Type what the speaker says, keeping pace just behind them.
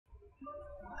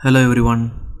Hello everyone.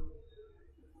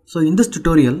 So in this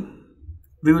tutorial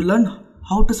we will learn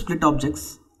how to split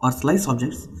objects or slice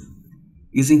objects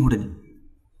using Houdini.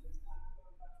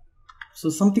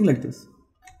 So something like this.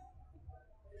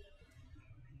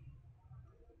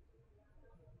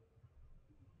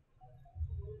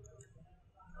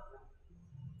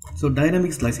 So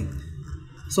dynamic slicing.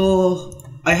 So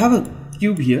I have a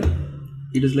cube here.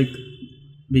 It is like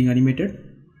being animated,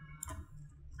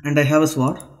 and I have a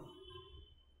sword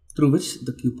through which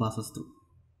the cube passes through.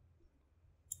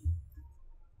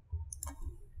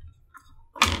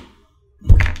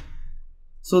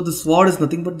 So the sword is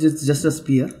nothing but just a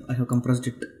spear. I have compressed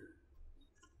it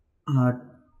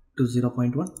to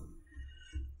 0.1.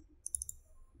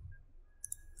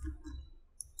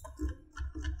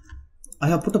 I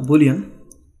have put a boolean,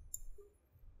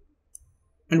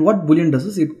 and what boolean does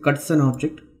is it cuts an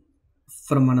object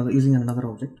from another using another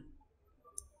object.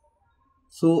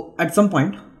 So at some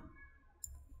point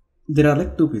there are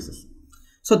like two pieces.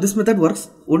 So this method works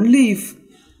only if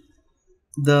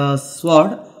the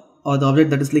sword or the object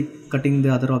that is like cutting the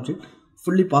other object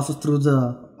fully passes through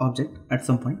the object at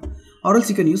some point, or else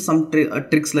you can use some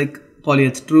tricks like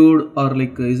polyextrude or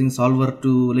like using solver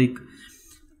to like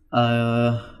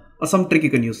or some trick you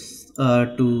can use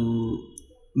to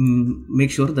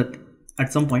make sure that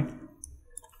at some point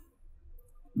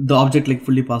the object like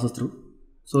fully passes through,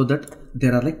 so that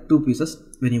there are like two pieces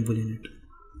when you boolean it.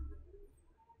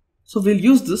 So we'll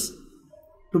use this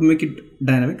to make it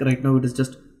dynamic. Right now it is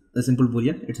just a simple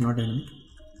boolean, it's not dynamic.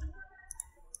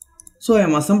 So I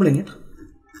am assembling it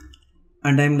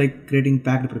and I am like creating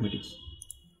packed primitives.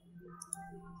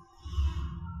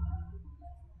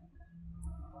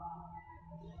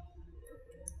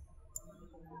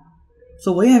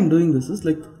 So why I am doing this is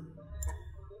like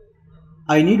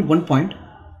I need one point.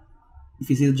 If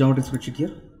you see the geometry spreadsheet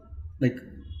here, like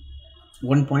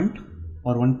one point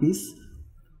or one piece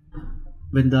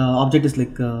when the object is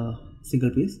like a single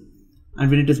piece, and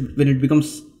when it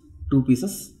becomes two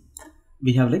pieces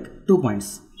we have like 2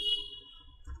 points.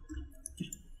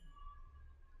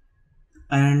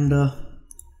 And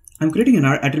I'm creating an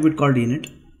attribute called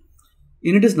init.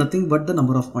 Init is nothing but the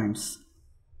number of points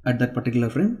at that particular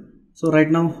frame. So right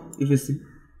now if you see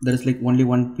there is like only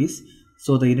one piece,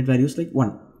 so the init value is like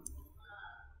 1.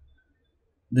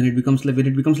 Then it becomes like, when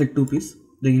it becomes like 2 piece,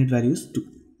 the init value is 2.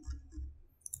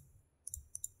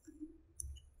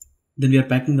 Then we are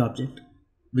packing the object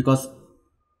because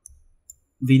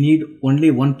we need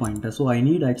only one pointer. So I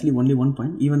need actually only one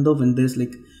point, even though when there's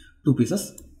like 2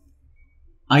 pieces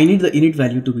I need the init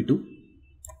value to be 2.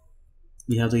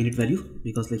 We have the init value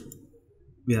because like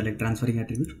we are like transferring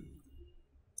attribute,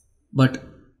 but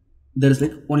there is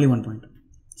like only one point.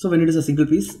 So when it is a single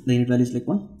piece the init value is like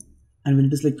 1, and when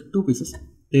it is like 2 pieces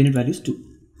the init value is 2.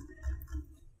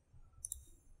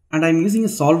 And I am using a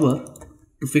solver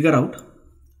to figure out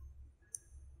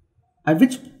at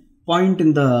which point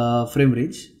in the frame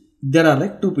range there are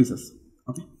like 2 pieces.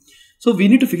 Okay, so we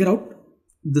need to figure out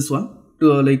this one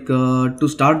to to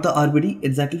start the RBD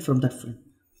exactly from that frame.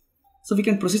 So we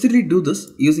can procedurally do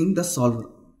this using the solver.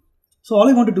 So all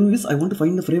I want to do is I want to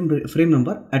find the frame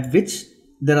number at which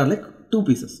there are like 2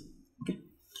 pieces. Okay,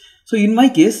 so in my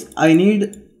case I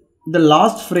need the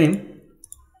last frame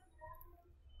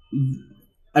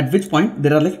at which point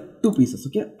there are like 2 pieces.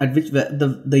 Okay, at which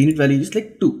the unit value is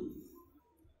like 2.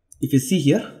 If you see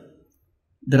here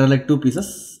there are like 2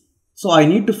 pieces, so I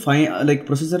need to find like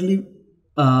procedurally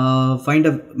find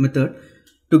a method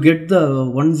to get the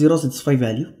 1065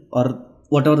 value or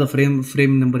whatever the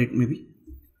frame number it may be.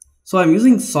 So I'm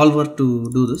using solver to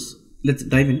do this. Let's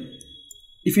dive in.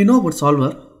 If you know about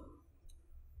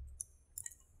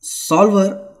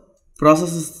solver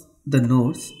processes the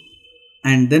nodes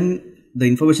and then the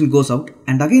information goes out,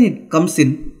 and again it comes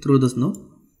in through this node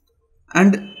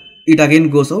and it again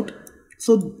goes out.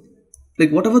 So like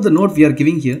whatever the node we are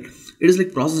giving here, it is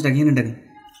like processed again and again.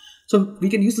 So we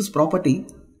can use this property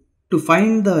to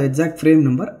find the exact frame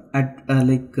number at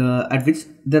at which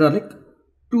there are like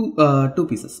two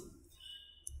pieces.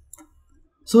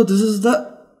 So this is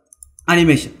the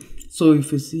animation. So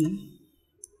if you see,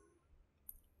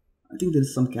 I think there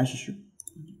is some cache issue.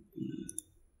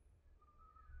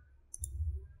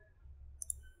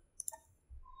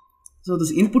 So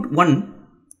this input 1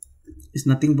 is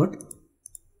nothing but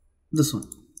this one,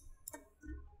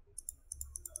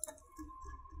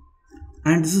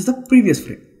 and this is the previous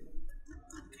frame.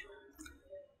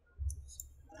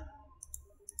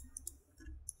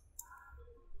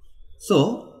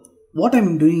 So what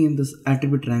I'm doing in this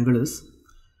attribute triangle is,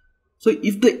 so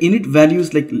if the init value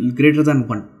is like greater than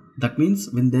 1, that means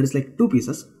when there is like 2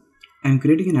 pieces I am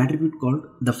creating an attribute called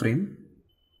the frame,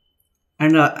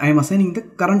 and I am assigning the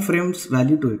current frame's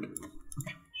value to it.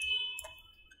 Okay.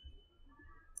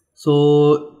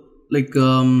 So like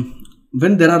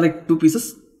when there are like two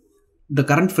pieces, the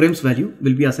current frame's value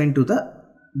will be assigned to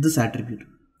this attribute.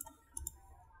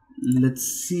 Let's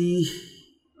see.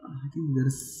 I think there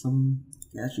is some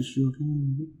cache issue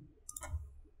again. Maybe.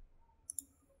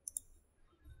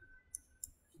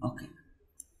 Okay.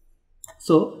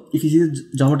 So if you see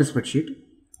the geometry spreadsheet,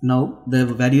 now the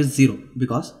value is 0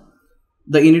 because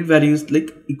the init value is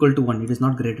like equal to 1. It is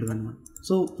not greater than 1.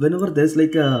 So whenever there is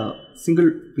like a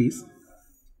single piece,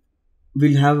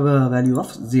 we'll have a value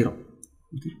of 0.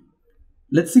 Okay.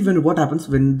 Let's see what happens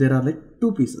when there are like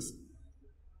two pieces.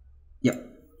 Yeah.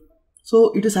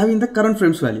 So it is having the current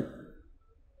frame's value.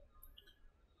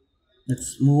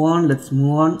 Let's move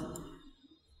on.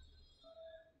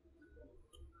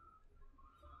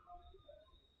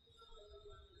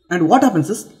 And what happens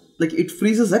is like it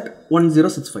freezes at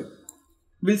 1065.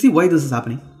 We'll see why this is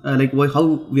happening, how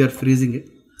we are freezing it.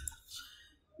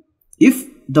 If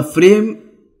the frame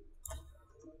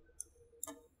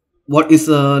less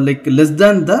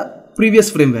than the previous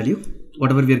frame value,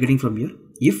 whatever we are getting from here,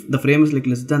 if the frame is like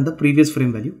less than the previous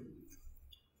frame value,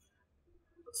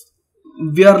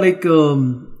 we are like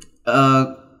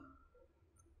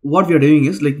what we are doing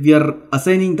is like we are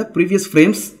assigning the previous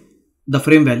frames the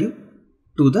frame value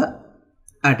to the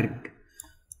attribute.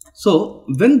 So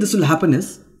when this will happen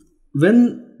is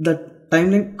when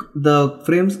the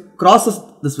frames crosses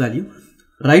this value.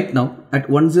 Right now at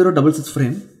 1066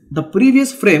 frame, the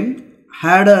previous frame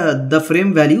had the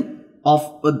frame value of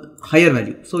a higher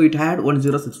value, so it had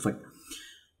 1065,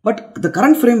 but the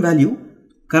current frame value,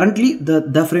 currently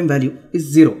the frame value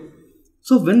is 0.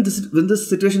 So when this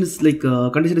situation is like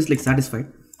condition is like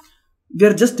satisfied, we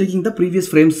are just taking the previous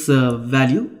frame's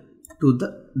value to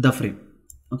the frame.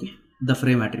 Okay, the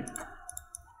frame attribute.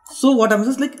 So what happens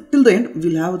is like till the end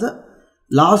we'll have the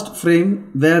last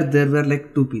frame where there were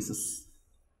like two pieces.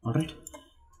 All right,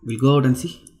 we'll go out and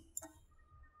see.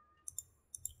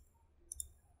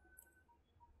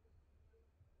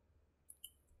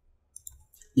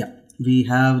 Yeah, we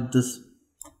have this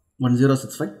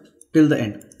 1065 till the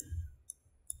end.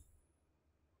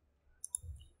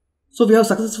 So we have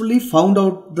successfully found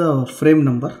out the frame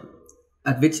number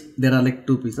at which there are like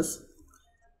two pieces,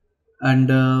 and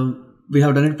we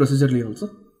have done it procedurally also.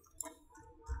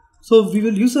 So we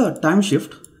will use a time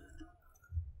shift,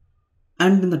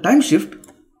 and in the time shift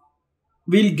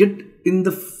we'll get in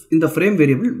the frame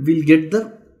variable we'll get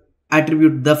the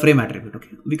attribute, the frame attribute.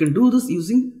 Okay, we can do this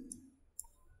using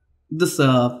this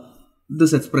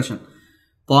this expression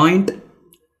point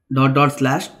dot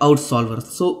slash out solver.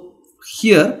 So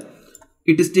here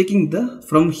it is taking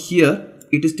from here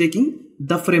it is taking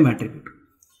the frame attribute.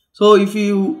 So if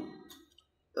you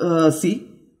see,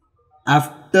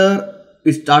 after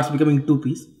it starts becoming two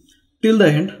piece, till the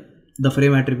end the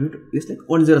frame attribute is like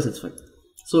 1065.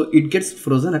 So it gets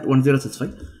frozen at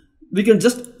 1065. We can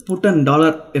just put an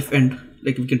 $fend,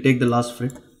 like we can take the last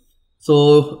frame.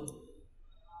 So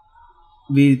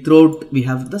we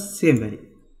have the same value.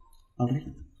 Alright.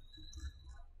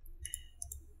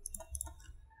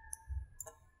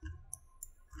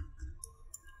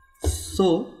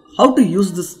 So how to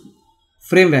use this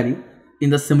frame value in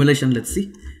the simulation? Let's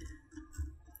see.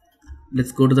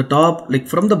 Let's go to the top. Like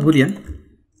from the boolean,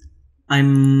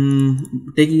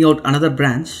 I'm taking out another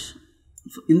branch.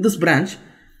 In this branch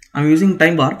I'm using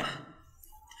time warp,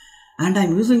 and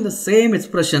I'm using the same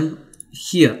expression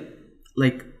here.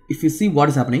 Like if you see what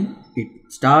is happening,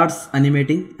 it starts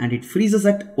animating and it freezes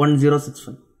at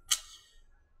 1065.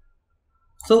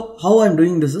 So how I'm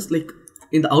doing this is like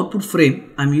in the output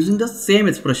frame I'm using the same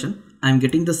expression. I'm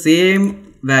getting the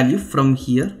same value from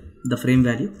here, the frame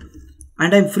value,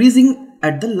 and I'm freezing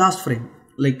at the last frame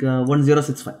like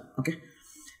 1065. Okay,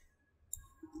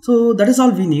 so that is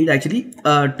all we need actually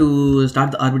to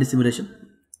start the RBD simulation.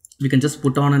 We can just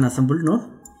put on an assembled node,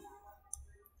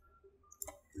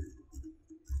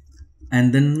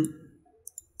 and then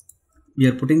we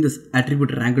are putting this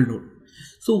attribute wrangle node.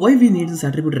 So why we need this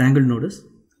attribute wrangle node is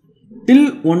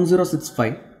till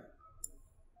 1065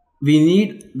 we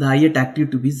need the ith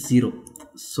active to be 0,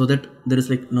 so that there is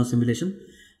like no simulation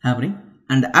happening,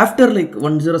 and after like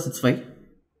 1065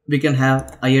 we can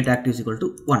have ith active is equal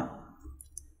to 1.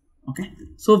 Okay,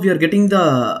 so we are getting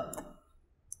the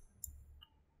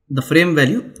frame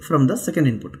value from the second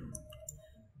input,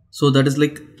 so that is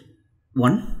like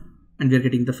 1, and we are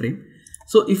getting the frame.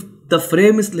 So if the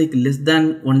frame is like less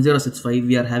than 1065,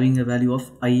 we are having a value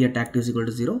of ith active is equal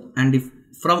to 0, and if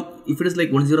it is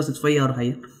like 1065 or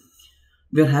higher,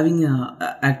 we are having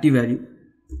a active value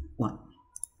 1,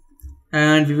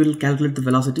 and we will calculate the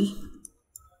velocity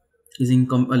using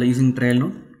trail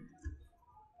node,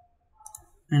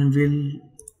 and we'll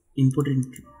input it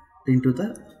into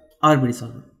the RBD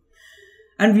solver,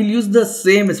 and we'll use the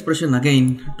same expression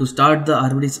again to start the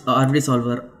RBD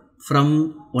solver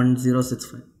from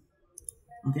 1065.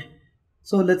 Okay,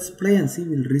 so let's play and see.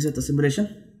 We'll reset the simulation.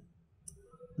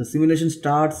 The simulation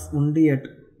starts only at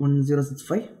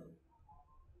 1065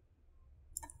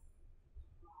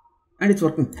 and it's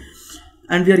working,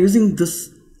 and we are using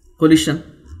this collision,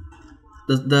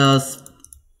 the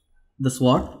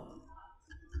SWOT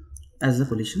as a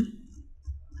collision,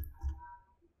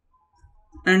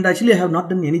 and actually I have not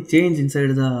done any change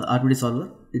inside the RBD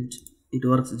solver. It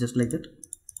works just like that.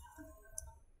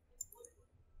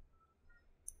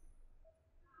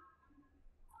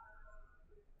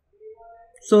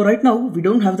 So right now we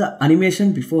don't have the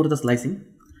animation before the slicing.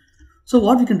 So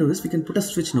what we can do is we can put a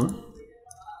switch node.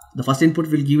 The first input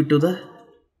will give it to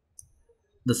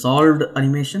the solved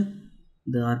animation,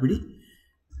 the RBD,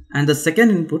 and the second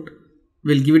input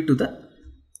will give it to the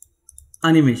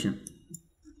animation,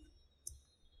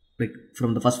 like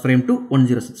from the first frame to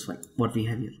 1065, what we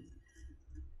have here.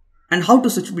 And how to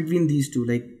switch between these two,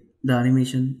 like the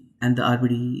animation and the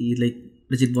RBD, like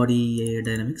rigid body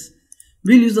dynamics.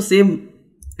 We'll use the same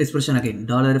expression again.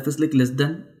 $f is like less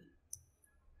than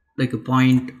like a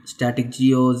point, static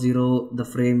geo 0, the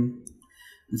frame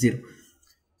 0.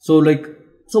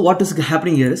 So what is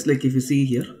happening here is, like if you see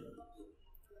here,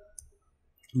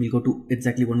 we'll go to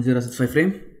exactly 1065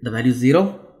 frame, the value is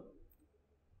 0,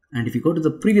 and if you go to the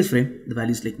previous frame, the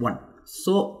value is like 1.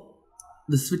 So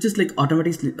the switch is like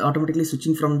automatically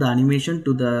switching from the animation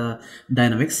to the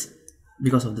dynamics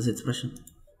because of this expression.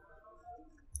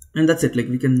 And that's it. Like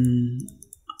we can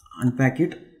unpack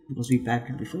it because we packed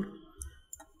it before.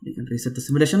 We can reset the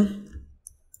simulation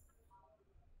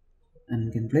and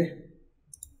we can play.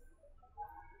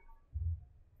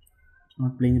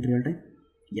 Not playing in real time.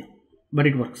 Yeah, but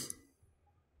it works.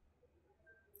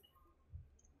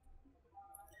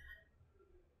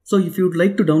 So if you would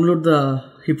like to download the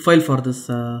HIP file for this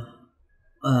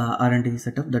R&D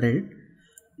setup that I did,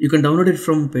 you can download it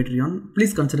from Patreon.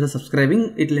 Please consider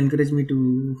subscribing. It will encourage me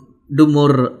to do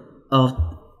more of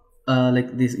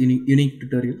like these unique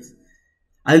tutorials.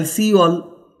 I'll see you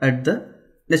all at the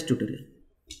next tutorial.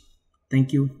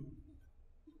 Thank you.